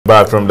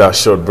back from that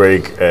short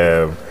break.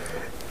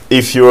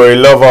 If you're a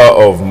lover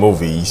of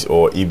movies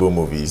or Igbo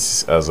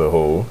movies as a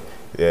whole,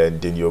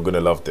 then you're going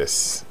to love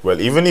this. Well,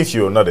 even if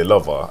you're not a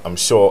lover, I'm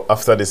sure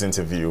after this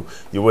interview,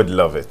 you would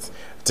love it.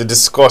 To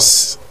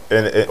discuss,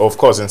 of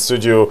course, in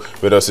studio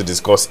with us to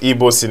discuss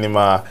Igbo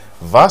cinema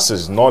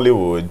versus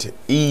Nollywood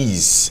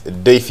is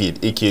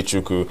David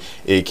Ikechukwu,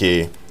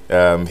 aka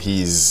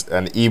he's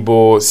an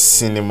Igbo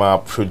cinema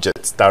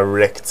project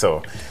director.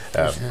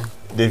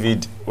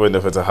 David,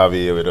 wonderful to have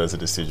you here with us in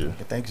the studio.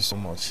 Thank you so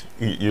much.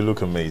 You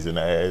look amazing.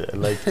 I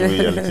like the way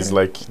you look. It's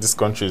like this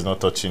country is not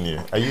touching you.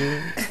 Do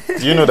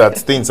you know that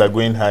things are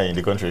going high in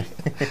the country?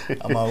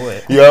 I'm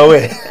aware. You are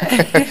aware.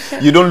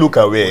 You don't look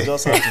aware. We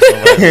just have to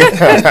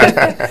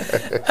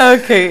survive.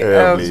 Okay,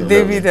 Lovely,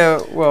 David.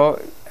 Well,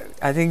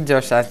 I think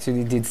Josh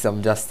actually did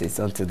some justice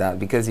onto that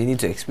because you need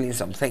to explain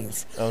some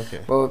things.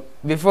 Okay. But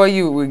before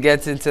we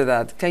get into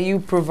that, can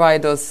you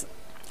provide us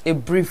a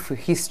brief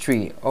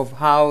history of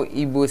how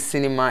Igbo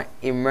cinema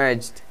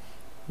emerged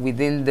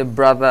within the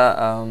broader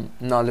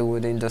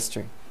Nollywood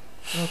industry?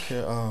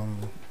 Okay.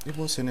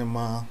 Igbo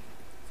cinema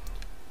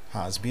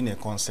has been a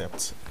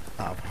concept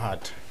I've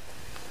had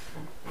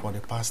for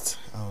the past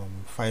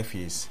 5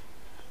 years.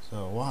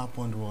 So what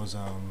happened was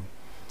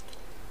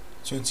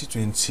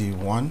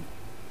 2021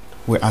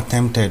 we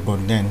attempted,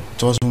 but then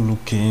it wasn't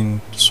looking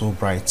so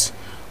bright.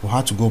 We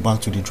had to go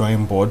back to the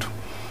drawing board.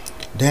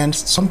 Then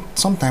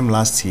sometime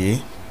last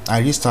year I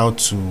reached out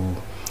to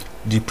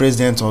the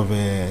president of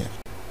the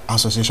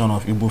Association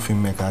of Igbo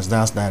Filmmakers,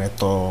 that's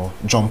Director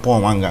John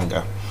Paul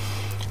Wanganga.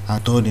 I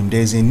told him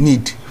there's a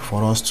need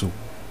for us to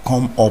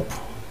come up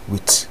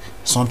with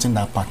something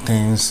that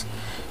pertains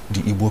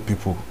the Igbo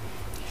people.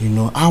 You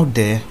know, out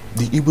there,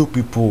 the Igbo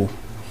people,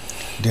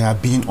 they are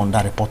being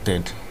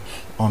underreported,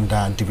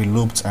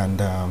 underdeveloped, and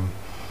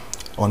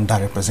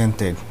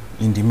underrepresented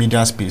in the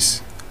media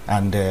space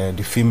and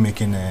the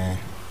filmmaking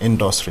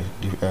industry,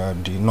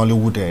 the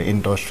Nollywood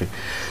industry.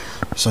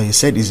 So he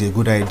said it's a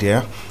good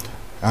idea,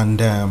 and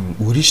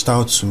we reached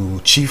out to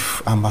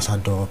Chief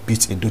Ambassador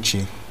Pete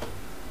Edochie,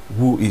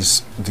 who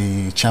is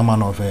the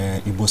chairman of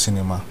Igbo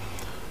Cinema.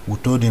 We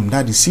told him,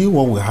 Daddy, see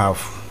what we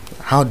have,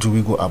 how do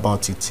we go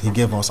about it? He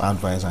gave us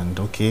advice, and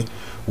okay,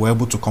 we were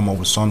able to come up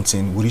with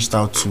something. We reached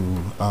out to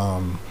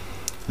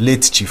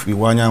late Chief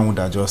Iwanya, who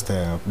that just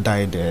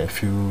died a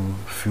few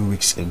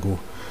weeks ago.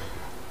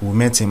 We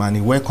met him and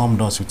he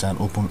welcomed us with an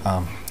open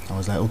arm. I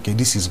was like, okay,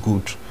 this is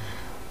good.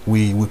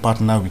 We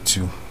partner with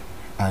you.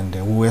 And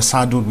we were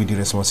saddled with the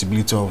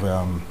responsibility of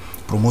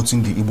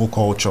promoting the Igbo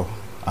culture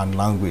and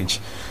language.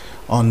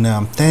 On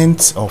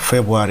 10th of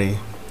February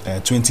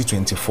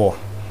 2024,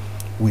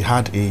 we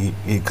had a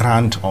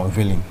grand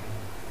unveiling,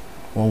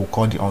 what we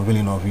call the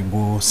unveiling of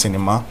Igbo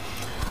cinema.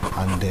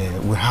 And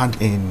we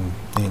had in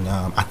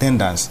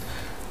attendance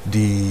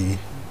the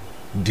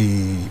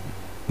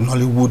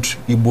Nollywood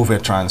Igbo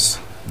veterans.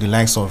 The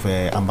likes of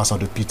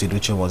Ambassador Peter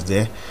Edochie was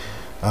there,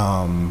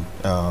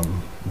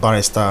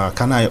 Barrister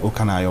Kanayo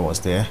Okanayo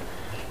was there,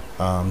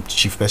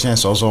 Chief President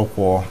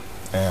Sozokwo,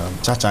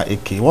 Chacha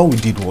Eke. What we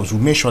did was we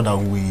made sure that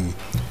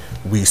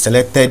we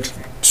selected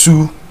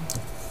 2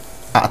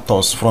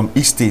 actors from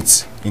each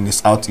state in the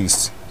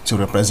southeast to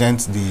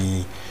represent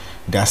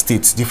their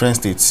states, different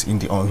states in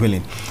the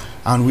unveiling.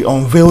 And we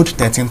unveiled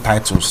 13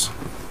 titles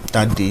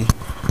that day,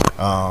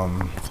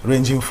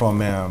 ranging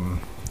from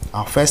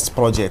our first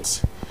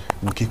project.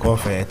 We'll kick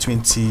off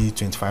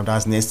 2025,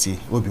 that's next year.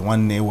 Will be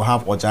one day. We'll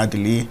have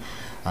Ojadili,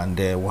 and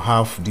we'll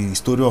have the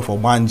story of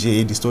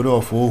Obanje, the story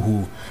of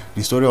Ohu,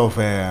 the story of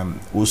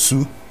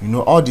Osu, you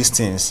know, all these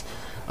things.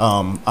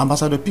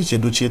 Ambassador Peter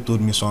Edochie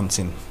told me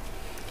something.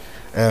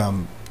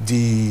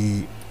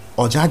 The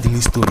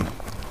Ojadili story,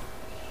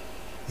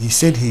 he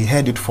said he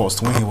heard it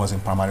first when he was in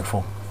primary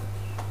 4.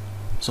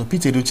 So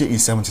Peter Edochie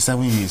is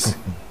 77 years,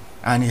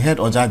 and he heard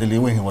Ojadili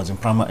when he was in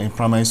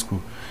primary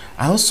school.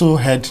 I also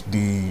heard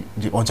the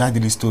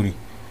Ojadili story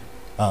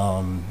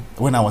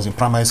when I was in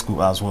primary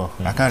school as well.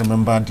 I can't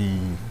remember the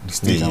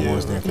stage I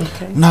was there.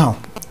 Okay. Now,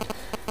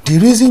 the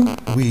reason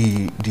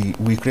we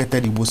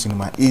created Igbo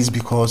cinema is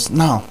because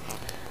now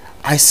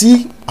I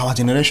see our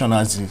generation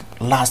as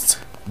the last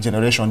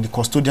generation, the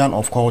custodian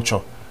of culture.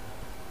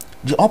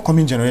 The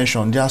upcoming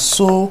generation, they are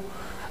so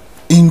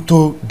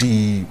into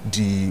the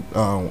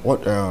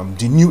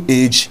new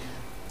age,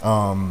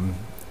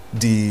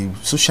 the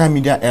social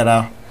media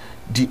era.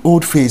 The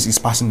old phase is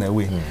passing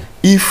away.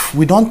 If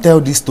we don't tell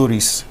these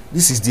stories,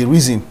 this is the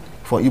reason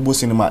for Igbo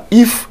cinema.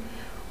 If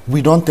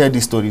we don't tell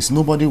these stories,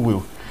 nobody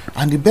will.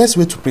 And the best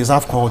way to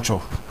preserve culture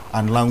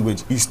and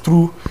language is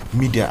through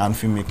media and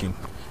filmmaking.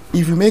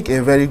 If you make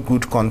a very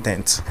good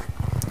content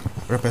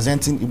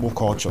representing Igbo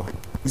culture,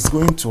 it's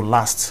going to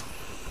last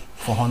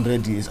for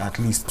 100 years, at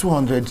least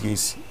 200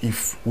 years,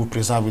 if we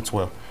preserve it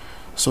well.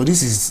 So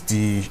this is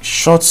the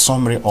short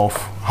summary of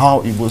how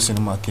Igbo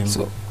cinema came.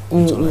 So,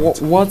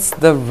 what's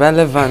the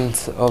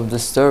relevance of the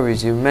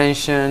stories? You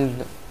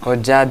mentioned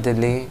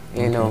Ojadili,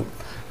 you know.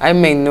 I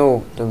may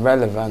know the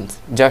relevance,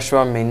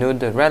 Joshua may know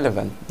the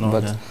relevance,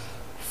 but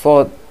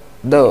for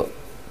the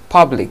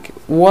public.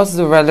 What's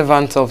the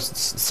relevance of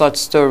such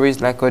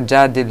stories like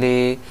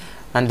Ojadele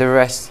and the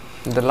rest,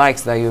 the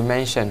likes that you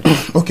mentioned?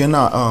 Okay,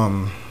 now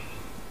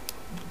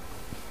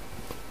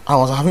I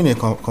was having a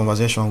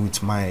conversation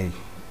with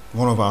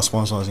one of our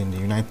sponsors in the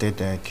United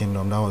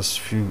Kingdom. That was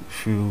few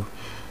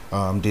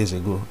days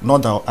ago.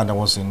 Not that I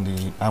was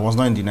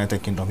not in the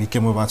United Kingdom. He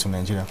came over to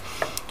Nigeria,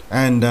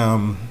 and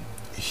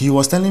he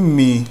was telling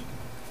me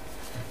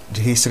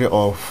the history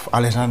of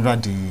Alexander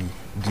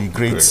the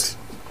Great.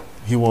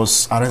 He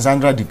was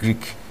Alexander the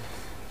Greek.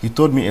 He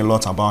told me a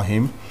lot about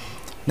him.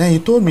 Then he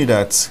told me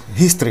that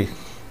history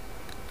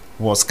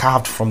was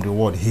carved from the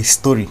word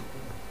history.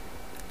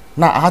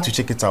 Now I had to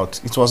check it out.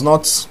 It was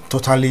not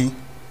totally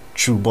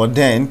true, but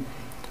then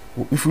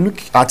if you look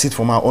at it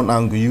from our own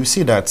angle, you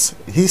see that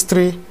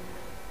history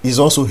is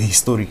also his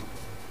story.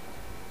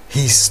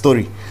 His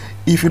story.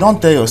 If you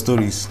don't tell your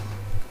stories,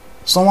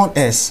 someone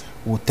else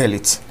will tell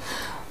it.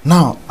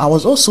 Now, I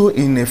was also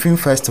in a film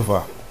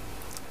festival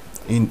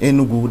in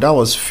Enugu. That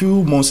was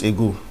few months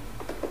ago,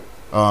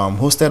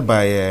 hosted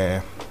by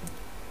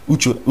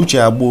Uche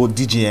Abo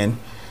DGN.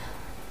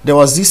 There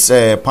was this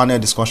panel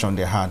discussion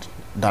they had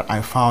that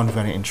I found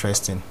very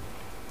interesting.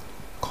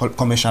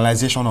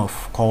 Commercialization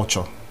of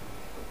culture.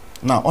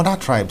 Now, other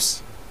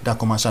tribes, they're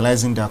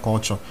commercializing their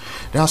culture.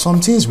 There are some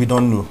things we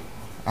don't know.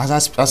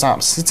 As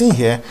I'm sitting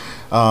here,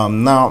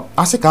 now,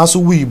 as a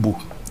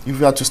Igbo, if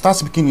you are to start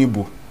speaking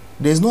Igbo,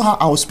 there's no how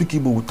I will speak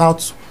Igbo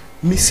without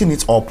mixing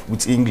it up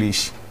with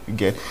English. You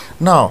get?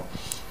 Now,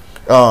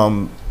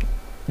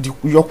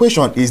 your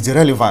question is the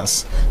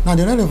relevance. Now,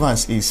 the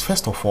relevance is,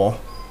 first of all,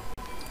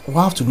 we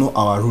have to know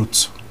our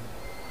roots.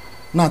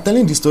 Now,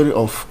 telling the story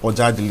of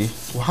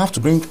Ojadele, we have to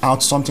bring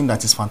out something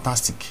that is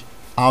fantastic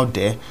out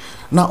there.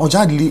 Now,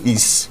 Ojadele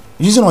is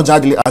using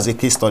Ojadele as a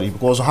case study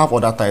because we have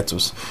other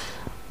titles.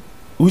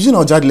 Using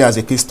Ojadele as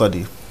a case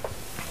study.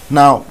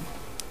 Now,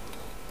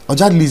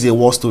 Ojadele is a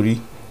war story.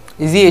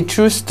 Is it a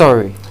true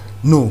story?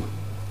 No.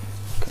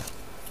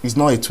 It's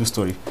not a true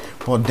story.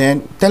 But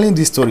then, telling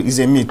this story is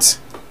a myth.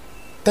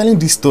 Telling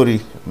this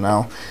story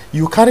now,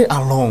 you carry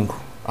along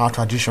our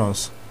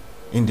traditions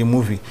in the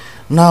movie.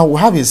 Now, we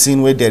have a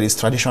scene where there is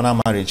traditional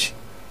marriage.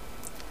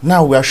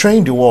 Now, we are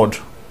showing the world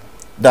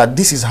that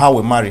this is how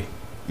we marry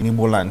in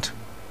Igbo land.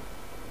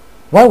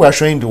 While we are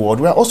showing the world,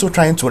 we are also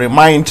trying to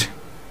remind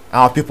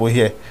our people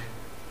here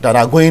that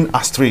are going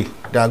astray,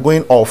 that are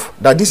going off,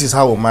 that this is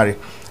how we marry.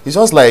 It's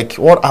just like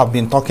what I've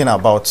been talking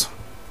about.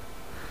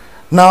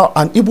 Now,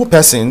 an Igbo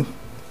person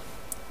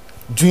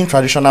doing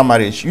traditional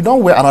marriage, you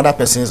don't wear another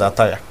person's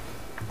attire.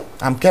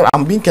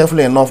 I'm being careful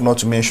enough not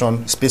to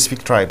mention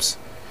specific tribes.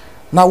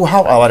 Now we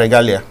have our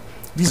regalia.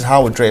 This is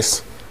how we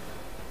dress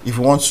if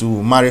you want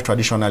to marry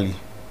traditionally.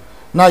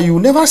 Now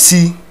you never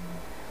see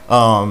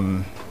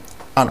an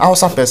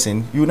Hausa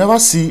person, you never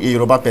see a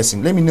Yoruba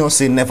person. Let me not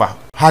say never,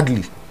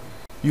 hardly.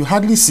 You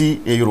hardly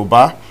see a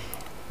Yoruba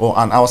or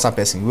an Hausa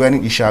person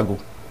wearing Ishago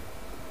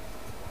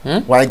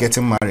while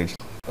getting married.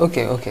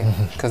 Okay.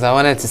 Because I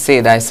wanted to say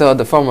that I saw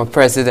the former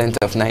president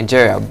of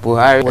Nigeria,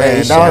 Buhari.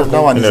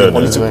 That one is a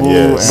political.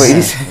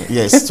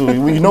 Yes. So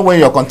you know when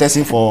you're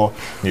contesting for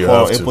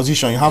a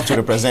position, you have to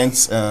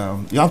represent.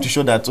 You have to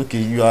show that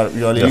you are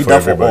a leader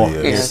for all.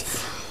 Yes.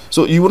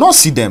 So you will not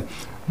see them,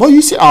 but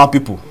you see our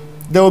people.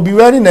 They will be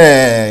wearing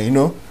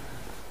we'll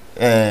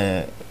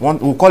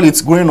call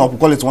it growing up. We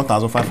call it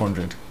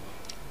 1,500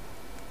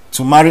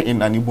 to marry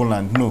in an Igbo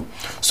land. No.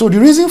 So the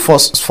reason for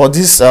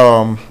this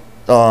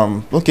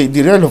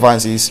the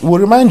relevance is we'll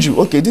remind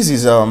you, this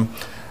is a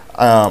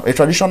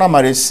traditional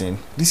marriage scene.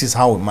 This is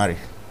how we marry.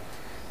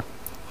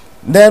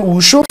 Then we'll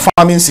show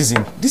farming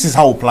season. This is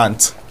how we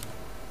plant.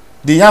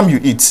 The yam you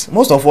eat.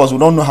 Most of us we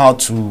don't know how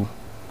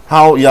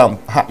yam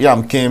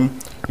came,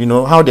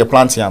 how they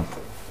plant yam.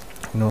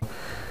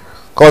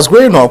 Because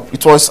growing up,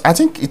 I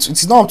think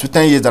it's not up to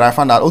 10 years that I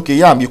found out,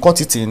 yam, you cut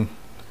it in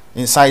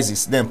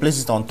sizes, then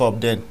place it on top,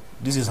 then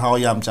this is how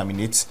yam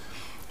germinates.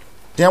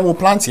 Then we'll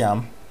plant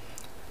yam.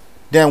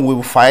 Then we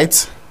will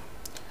fight.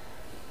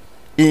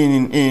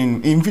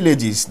 In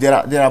villages,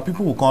 there are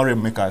people who call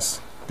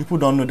rainmakers. People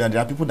don't know that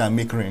there are people that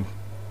make rain.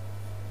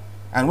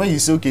 And when you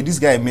say, this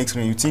guy makes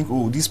rain, you think,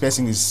 this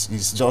person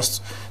is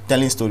just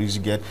telling stories,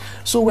 you get.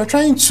 So we're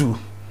trying to,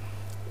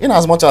 in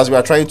as much as we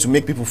are trying to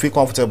make people feel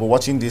comfortable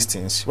watching these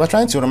things, we're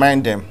trying to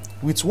remind them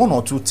with one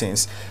or two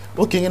things.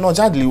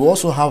 Ojadele, we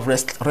also have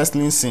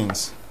wrestling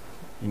scenes.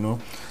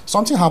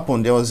 Something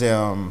happened. There was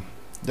an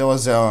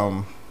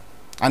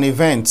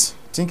event.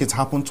 I think it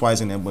happened twice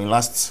in Ebonyi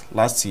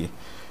last year.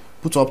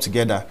 Put up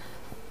together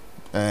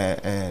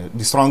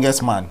the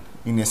strongest man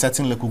in a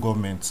certain local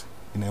government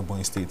in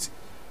Ebonyi State.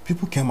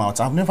 People came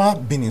out. I've never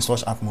been in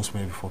such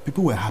atmosphere before.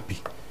 People were happy.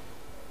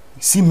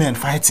 See men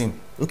fighting.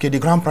 The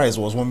grand prize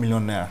was 1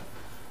 million naira.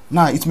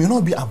 Now it may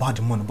not be about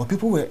the money, but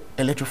people were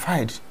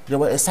electrified. They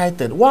were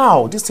excited.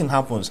 Wow, this thing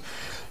happens.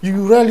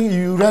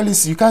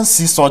 You can't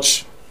see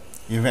such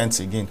events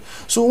again.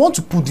 So we want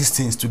to put these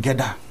things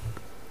together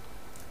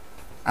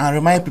and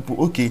remind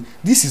people,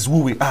 this is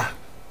who we are.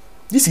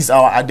 This is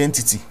our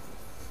identity.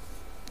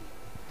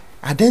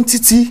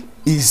 Identity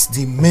is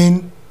the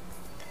main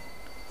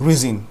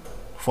reason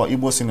for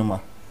Igbo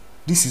cinema.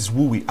 This is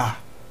who we are.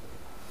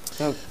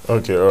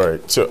 Okay, all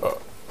right. So,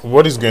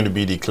 what is going to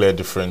be the clear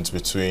difference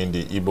between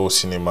the Igbo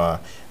cinema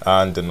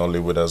and the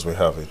Nollywood as we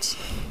have it?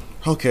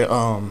 Okay,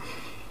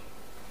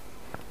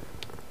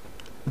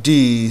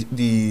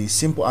 the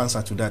simple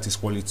answer to that is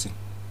quality.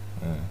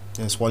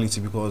 Yes,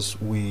 quality, because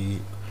we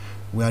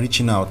are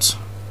reaching out.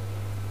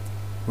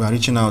 We are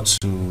reaching out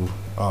to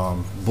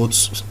both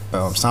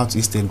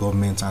Southeast state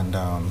government and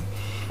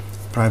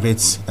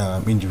private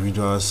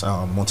individuals,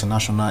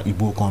 multinational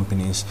Igbo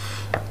companies.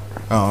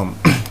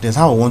 That's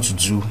how I want to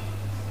do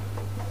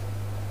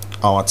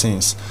our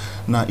things.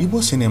 Now,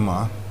 Igbo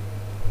cinema,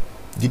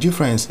 the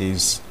difference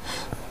is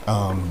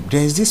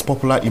there is this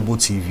popular Igbo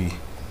TV.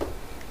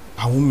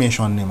 I won't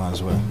mention name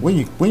as well. When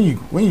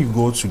you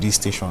go to this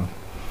station,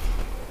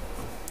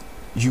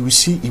 you will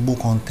see Igbo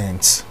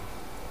content.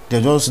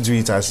 They just do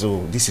it as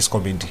though this is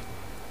comedy.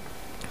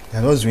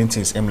 They're just doing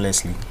things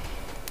aimlessly.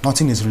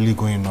 Nothing is really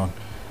going on.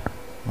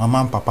 Mama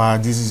and Papa,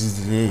 this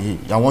is hey,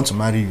 I want to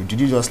marry you.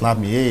 Did you just slap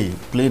me? Hey,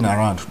 playing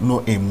around,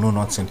 no aim, no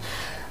nothing.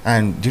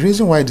 And the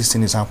reason why this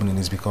thing is happening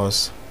is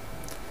because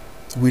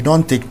we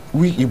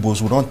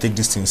Igbos, we don't take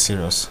this thing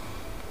serious.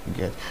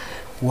 Okay?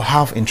 We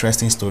have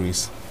interesting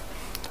stories.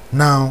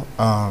 Now,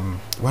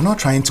 we're not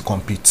trying to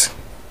compete.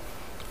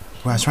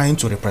 We are trying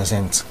to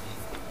represent.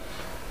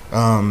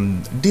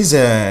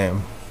 The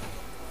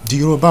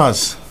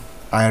Yorubas,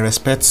 I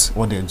respect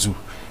what they do.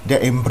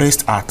 They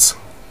embraced art.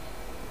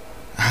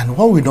 And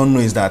what we don't know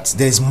is that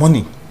there is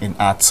money in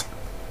art.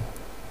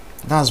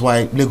 That's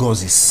why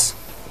Lagos is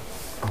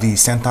the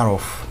center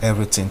of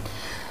everything.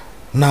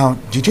 Now,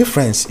 the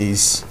difference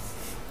is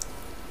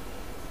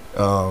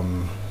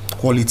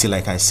quality,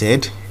 like I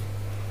said.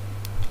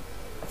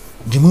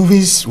 The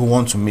movies we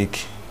want to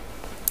make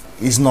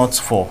is not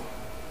for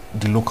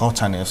the local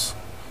channels,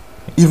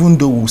 even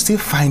though we'll still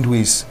find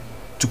ways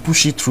to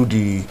push it through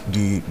the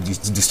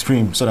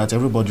stream so that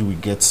everybody will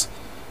get.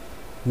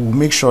 We'll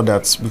make sure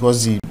that,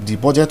 because the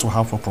budget we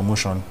have for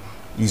promotion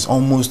is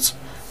almost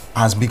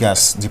as big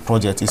as the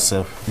project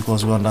itself,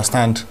 because we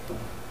understand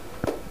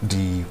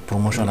the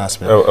promotion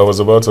aspect. I was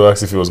about to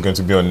ask if it was going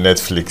to be on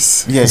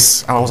Netflix.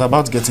 Yes, I was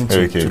about getting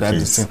to that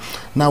please. thing.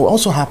 Now, we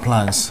also have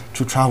plans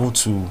to travel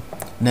to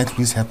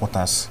Netflix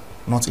headquarters,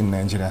 not in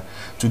Nigeria,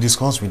 to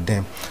discuss with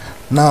them.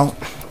 Now,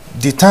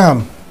 the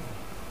term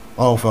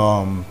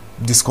of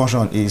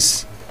discussion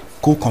is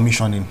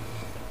co-commissioning.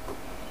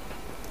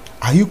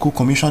 Are you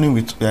co-commissioning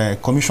with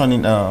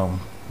commissioning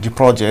the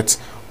project,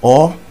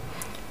 or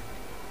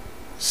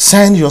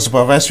send your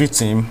supervisory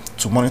team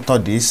to monitor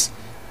this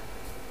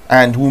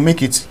and we'll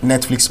make it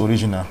Netflix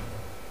original?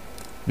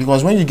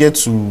 Because when you get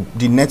to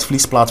the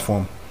Netflix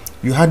platform,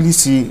 you hardly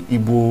see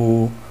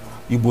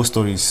Igbo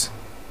stories.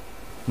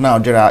 Now,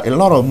 there are a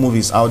lot of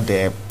movies out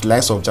there, the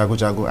likes of Jago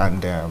Jago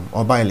and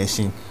Oba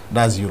Eleshin,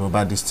 that's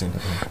Yoruba, this thing.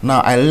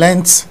 Now, I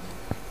learnt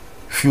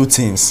few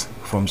things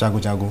from Jago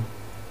Jago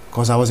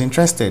because I was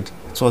interested.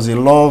 It was a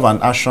love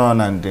and action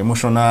and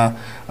emotional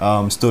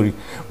story.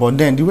 But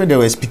then the way they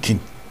were speaking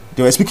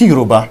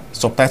Yoruba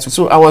subtitle.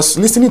 So I was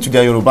listening to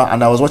their Yoruba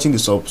and I was watching the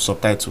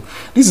subtitle.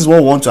 This is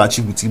what we want to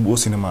achieve with Igbo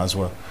cinema as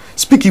well.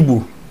 Speak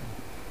Igbo,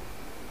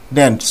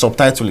 then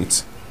subtitle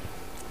it.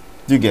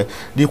 You get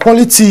the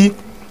quality.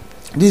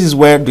 This is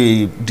where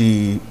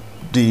the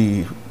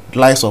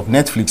likes of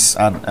Netflix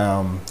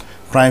and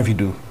Prime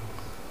Video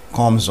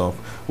comes up.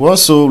 We're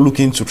also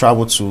looking to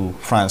travel to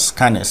France,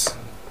 Cannes.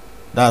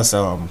 That's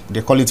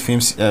they call it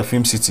film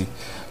city.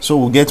 So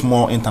we'll get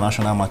more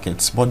international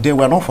markets. But then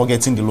we're not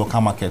forgetting the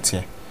local market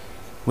here,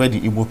 where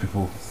the Igbo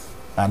people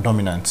are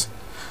dominant.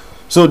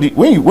 So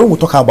when we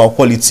talk about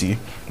quality,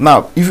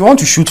 now if you want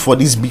to shoot for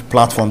these big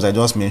platforms I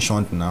just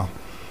mentioned now,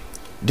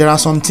 there are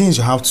some things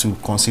you have to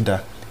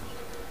consider.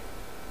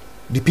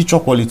 The picture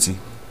quality,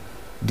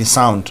 the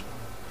sound,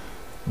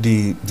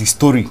 the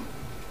story.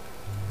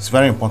 It's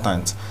very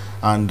important.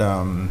 And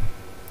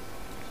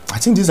I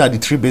think these are the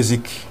three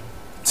basic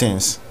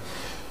things.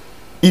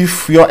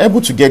 If you're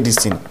able to get this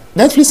thing,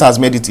 Netflix has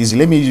made it easy.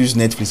 Let me use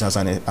Netflix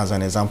as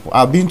an example.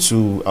 I've been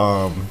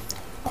to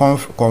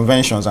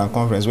conventions and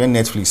conferences where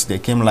Netflix, they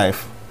came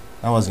live.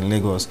 That was in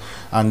Lagos.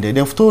 And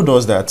they've told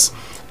us that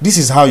this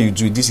is how you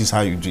do it, this is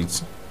how you do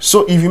it.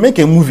 So if you make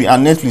a movie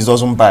and Netflix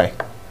doesn't buy,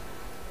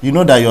 you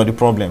know that you're the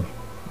problem,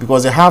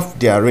 because they have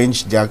their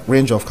range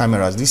of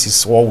cameras. This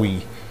is what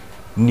we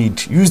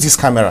need. Use this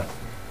camera.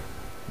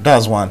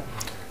 That's one.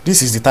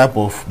 This is the type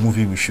of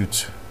movie we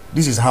shoot.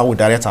 This is how we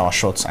direct our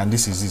shots, and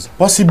this is it.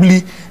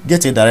 Possibly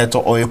get a director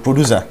or a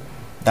producer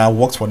that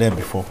worked for them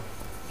before.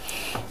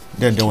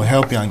 Then they will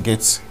help you and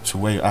get to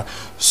where you are.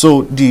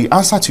 So the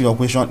answer to your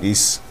question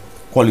is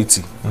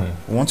quality.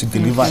 We want to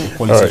deliver a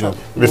quality job.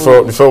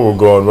 Before we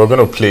go on, we're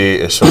going to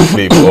play a short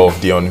clip of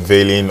the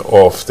unveiling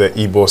of the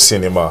Igbo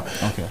cinema.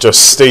 Okay.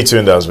 Just stay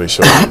tuned as we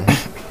show you.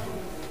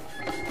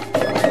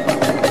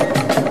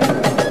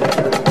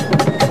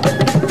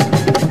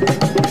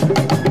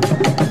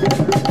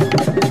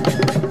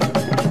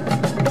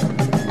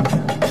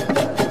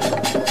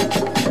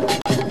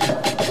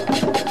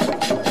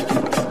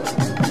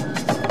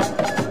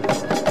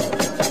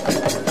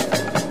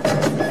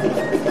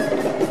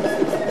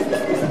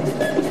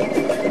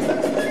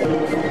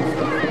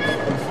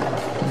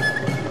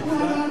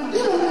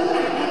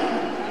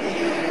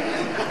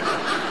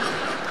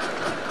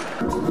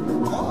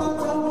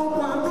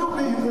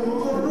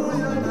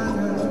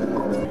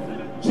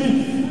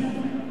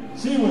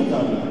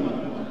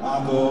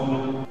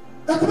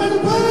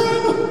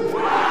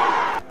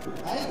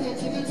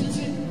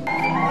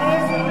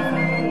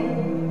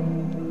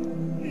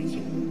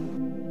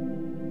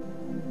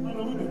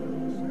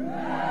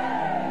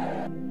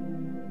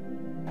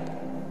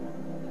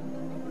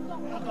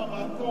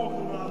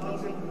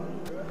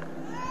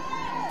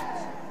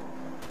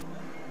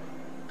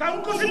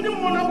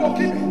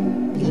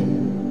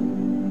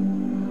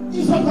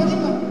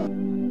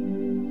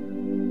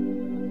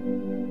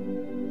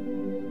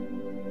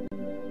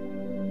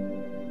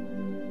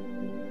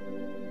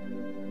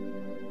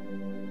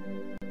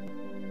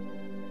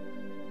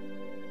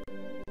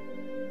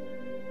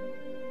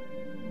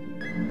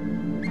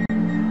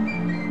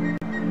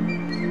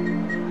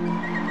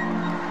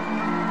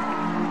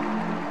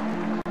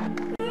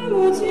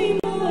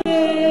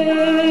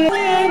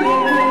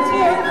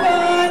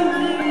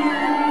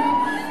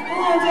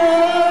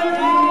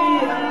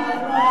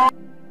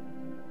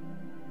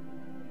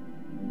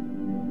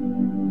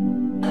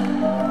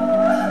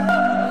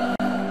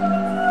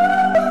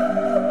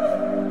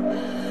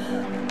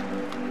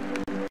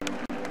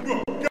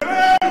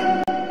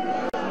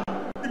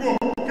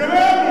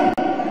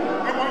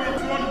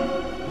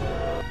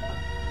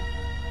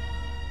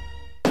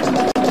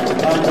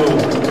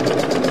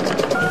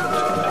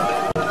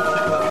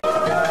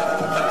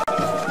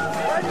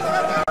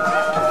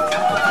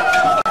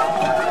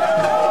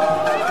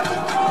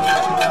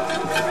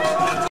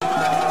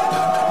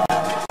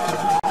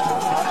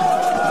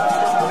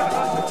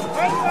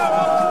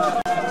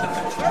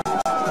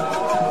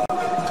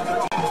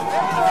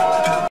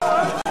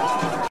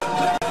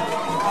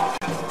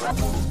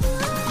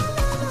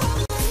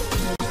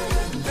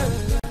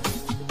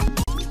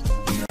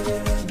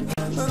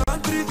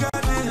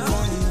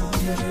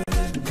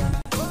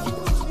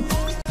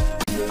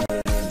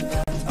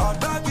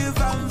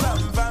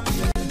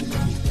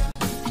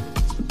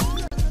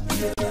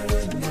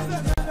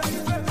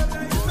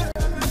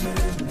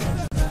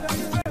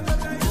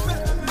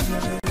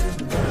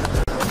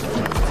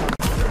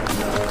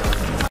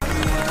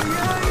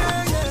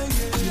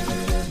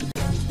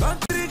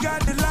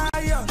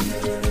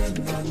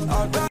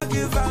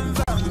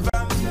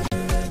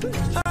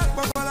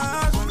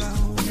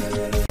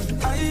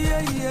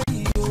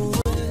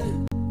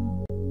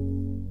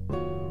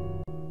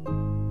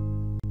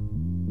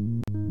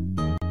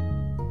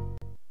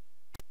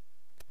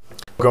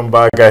 Welcome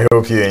back. I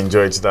hope you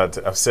enjoyed that.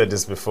 I've said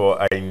this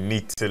before. I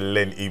need to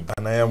learn Igbo,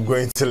 and I am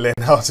going to learn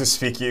how to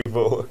speak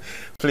Igbo.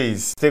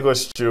 Please take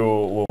us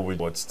through what we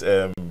watched.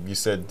 You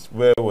said,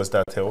 where was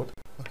that held?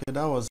 Okay,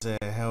 that was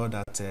held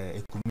at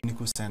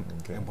Ecumenical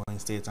Center in Ebonyi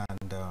State,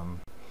 and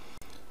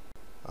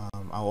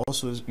I'll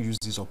also use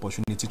this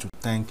opportunity to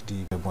thank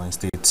the Ebonyi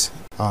State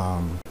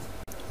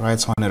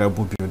Right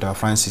Honorable Builder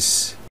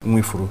Francis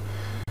Nwifuru.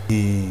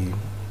 He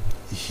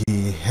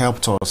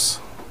helped us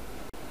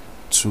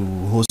to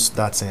host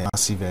that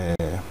massive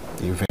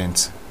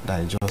event that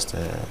I just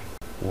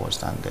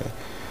watched, and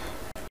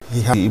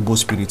he had the Igbo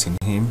spirit in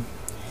him.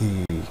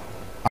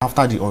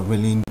 After the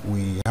unveiling,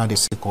 we had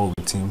a call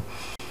with him,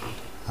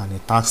 and he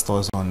tasked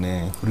us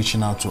on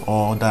reaching out to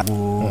all the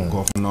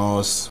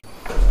governors,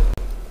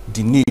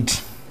 the need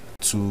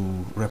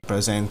to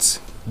represent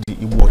the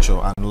Igbo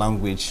culture and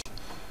language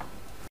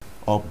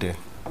up there.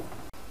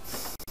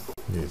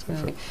 Yes.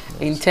 Okay.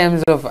 In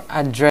terms of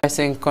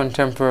addressing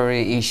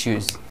contemporary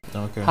issues,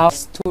 how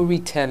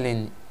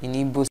storytelling in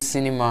Igbo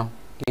cinema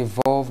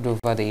evolved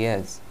over the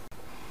years?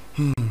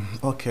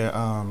 Okay,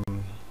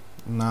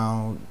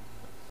 now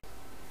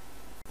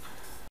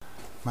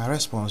my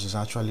response is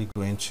actually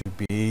going to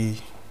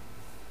be,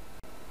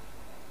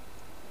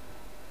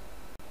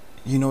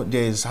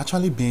 there's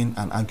actually been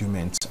an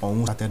argument on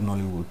who started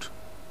Nollywood,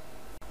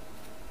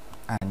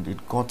 and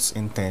it got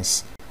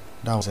intense.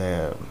 That was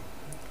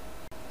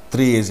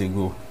 3 years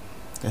ago.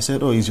 They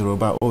said, oh, it's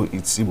Yoruba, oh,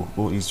 it's Igbo,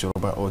 oh, it's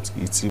Yoruba, oh, it's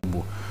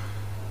Igbo.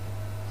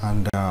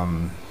 And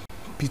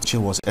Piche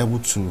was able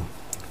to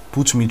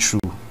put me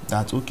through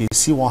that, okay,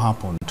 see what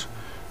happened.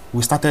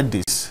 We started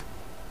this,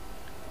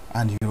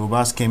 and the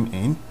Yorubas came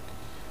in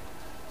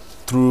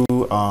through,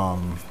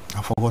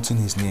 I've forgotten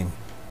his name.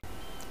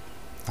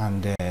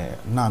 And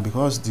now,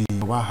 because the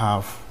Yoruba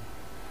have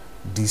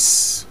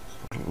this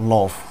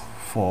love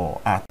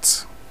for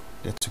art,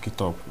 they took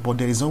it up. But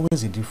there is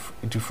always a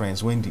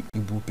difference when the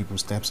Igbo people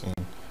steps in,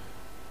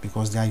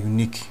 because they are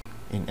unique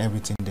in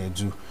everything they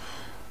do.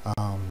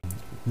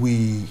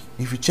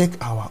 If you check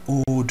our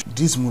old,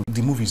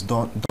 the movies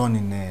done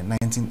in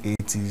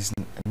 1980s,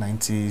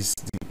 90s,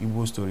 the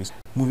Igbo stories,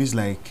 movies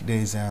like there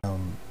is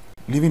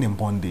Living in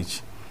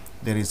Bondage,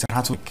 there is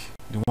Heartbreak,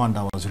 the one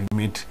that was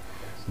remade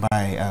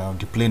by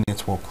the Play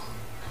Network,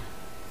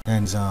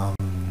 and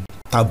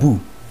Taboo.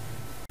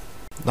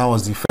 That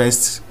was the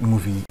first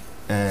movie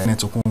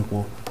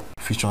Netokonkwo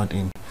featured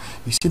in.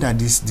 You see that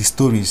the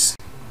stories,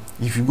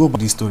 if you go by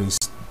these stories,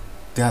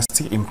 they are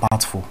still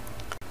impactful.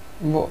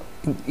 But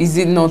is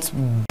it not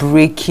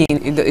breaking?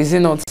 Is it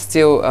not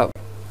still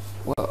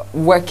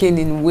working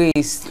in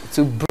ways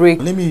to break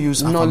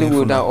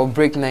Nollywood or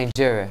break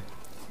Nigeria?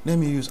 Let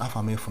me use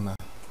Afamefuna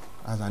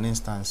as an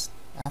instance.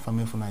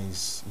 Afamefuna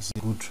is a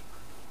good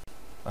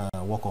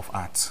work of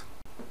art.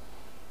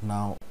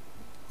 Now,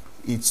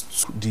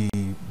 it's the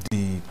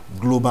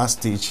global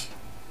stage,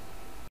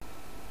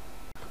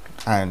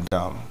 and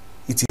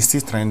it is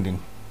still trending.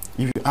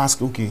 If you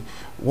ask, okay,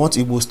 what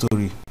Igbo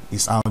story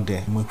is out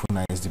there,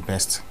 Afamefuna is the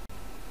best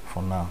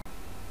for now,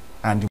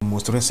 and the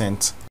most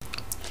recent.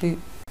 Okay.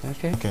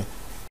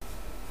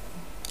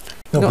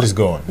 No, please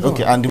go on.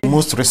 Okay, and the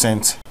most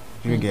recent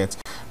you get.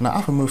 Now,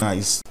 Afro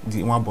is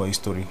the one boy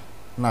story.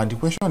 Now, the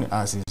question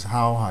asks is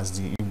how has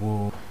the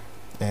Igbo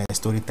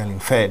storytelling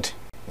fared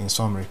in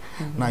summary?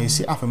 Now, you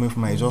see, Afro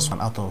is just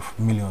one out of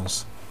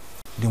millions.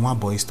 The one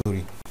boy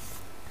story.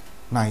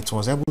 Now, it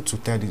was able to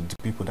tell the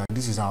people that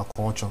this is our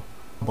culture.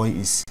 Boy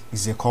is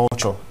a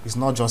culture. It's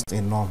not just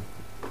a norm.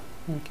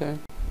 Okay.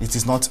 It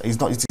is not.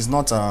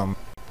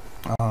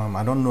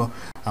 I don't know.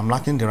 I'm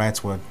lacking the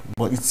right word,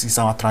 but it's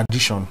our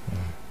tradition.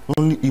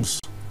 Only Igbos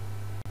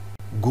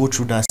go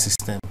through that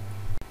system.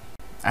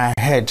 I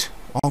heard,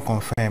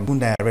 unconfirmed,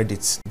 when I read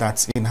it,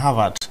 that in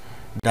Harvard,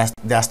 that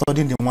they are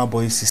studying the one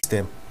boy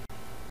system.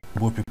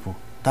 Both people.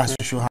 That's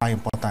to show how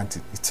important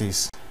it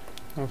is.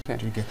 Okay.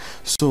 Okay.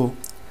 So,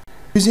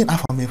 using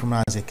Afro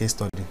as a case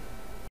study,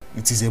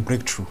 it is a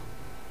breakthrough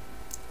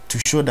to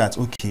show that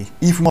okay,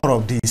 if more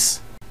of this,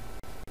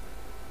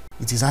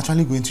 it is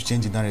actually going to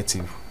change the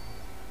narrative.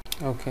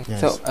 Okay. Yes.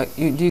 So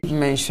you did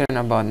mention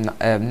about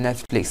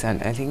Netflix,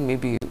 and I think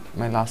maybe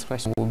my last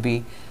question will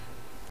be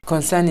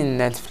concerning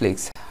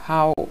Netflix.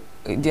 How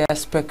there are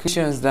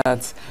speculations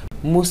that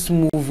most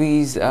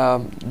movies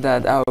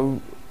that are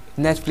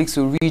Netflix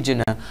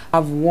original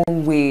have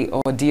one way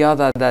or the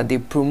other that they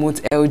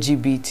promote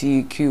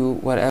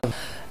LGBTQ whatever.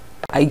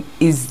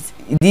 Is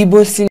the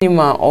Igbo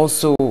cinema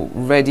also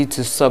ready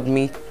to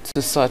submit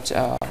to such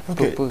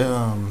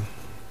proposal?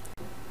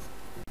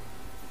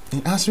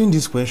 In answering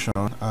this question,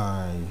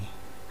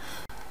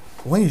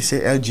 when you say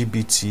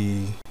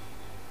LGBT,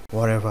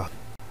 whatever,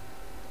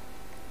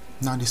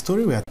 now the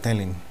story we are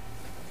telling,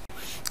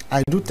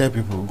 I do tell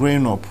people,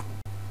 growing up,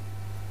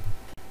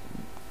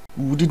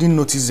 we didn't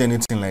notice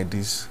anything like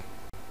this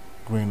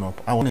growing up.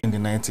 I was in the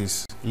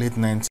 90s, late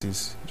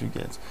 90s, you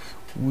get.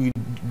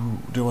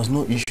 There was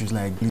no issues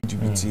like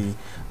LGBT,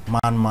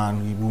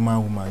 man,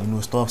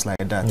 woman, stuff like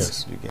that.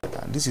 Yes. You get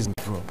that. This is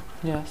Europe.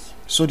 Yes.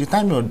 So the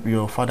time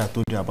your father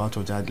told you about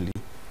Ojadili,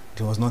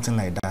 there was nothing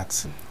like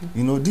that.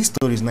 This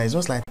story is nice,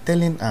 just like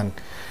telling, and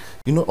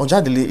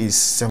Ojadili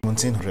is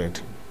 1700.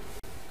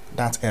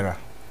 That era.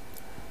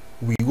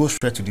 We go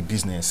straight to the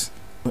business.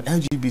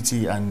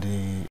 LGBT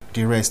and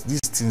the rest, these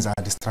things are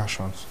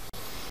distractions.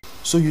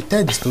 So you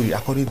tell the story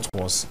according to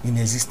what's in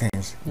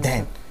existence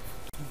then.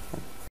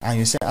 And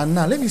you say, and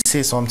now let me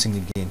say something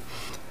again.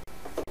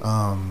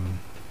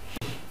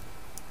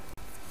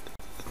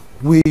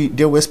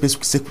 There were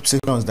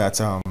speculations that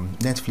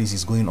Netflix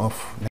is going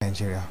off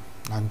Nigeria,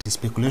 and the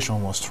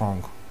speculation was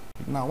strong.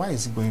 Now, why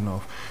is it going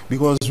off?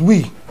 Because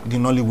we, the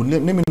Nollywood,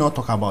 let me not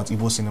talk about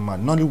Igbo cinema,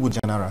 Nollywood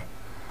genre,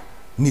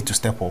 need to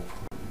step up.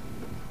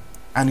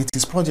 And it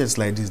is projects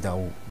like this that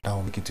will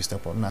make it to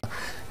step up. Now,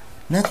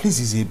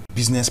 Netflix is a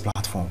business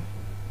platform.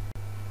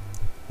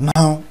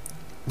 Now,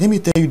 let me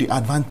tell you the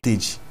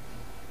advantage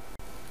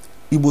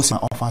Igbo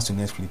cinema offers to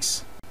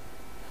Netflix.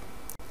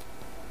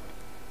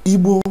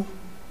 Igbo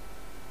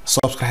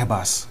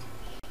subscribers.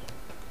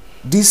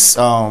 This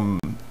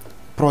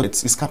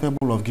project is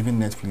capable of giving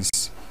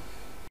Netflix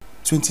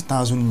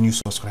 20,000 new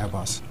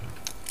subscribers.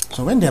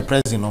 So when they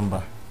press the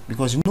number,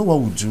 because you know what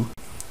we do,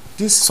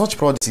 such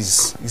product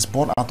is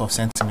born out of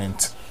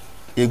sentiment,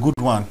 a good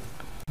one.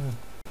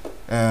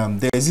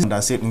 There is this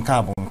that said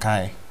Nkabo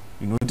Nkai,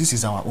 this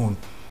is our own.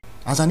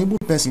 As an Igbo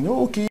person,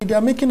 okay, they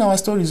are making our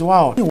stories.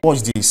 Wow, we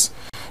watch this.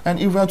 And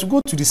if we are to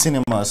go to the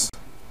cinemas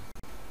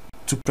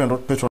to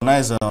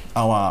patronize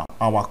our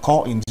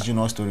core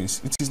indigenous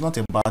stories, it is not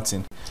a bad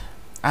thing.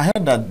 I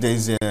heard that there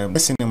is a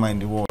best cinema in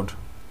the world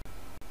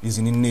is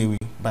in Nnewi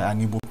by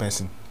an Igbo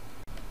person.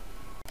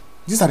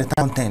 These are the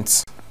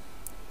contents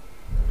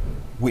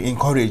we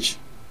encourage,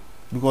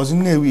 because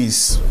Nnewi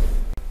is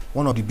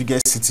one of the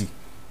biggest city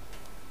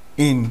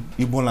in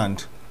Igbo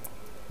land.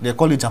 They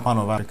call it Japan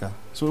of Africa.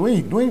 So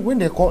when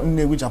they call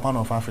Nnewi Japan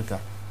of Africa,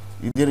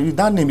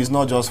 that name is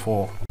not just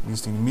for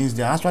this thing. It means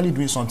they're actually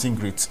doing something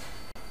great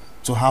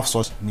to have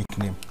such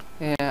nickname.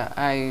 Yeah,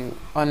 I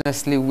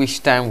honestly wish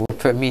time would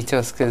permit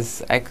us,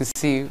 because I could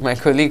see my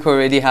colleague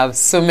already have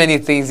so many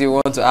things you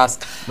want to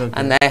ask,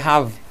 and I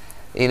have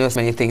so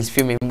many things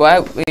filming.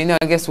 But I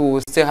guess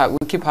we'll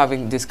keep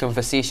having this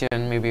conversation.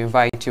 Maybe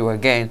invite you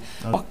again,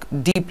 talk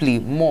deeply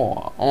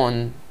more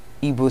on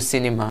Igbo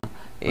cinema,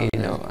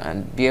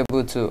 and be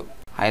able to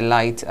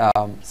highlight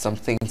some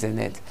things in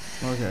it.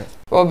 Okay.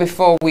 Well,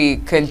 before we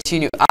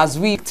continue,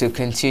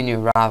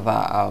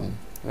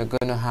 we're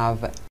going to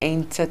have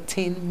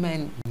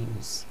entertainment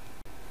news.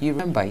 You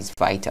remember, it's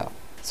vital,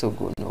 so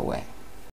go nowhere.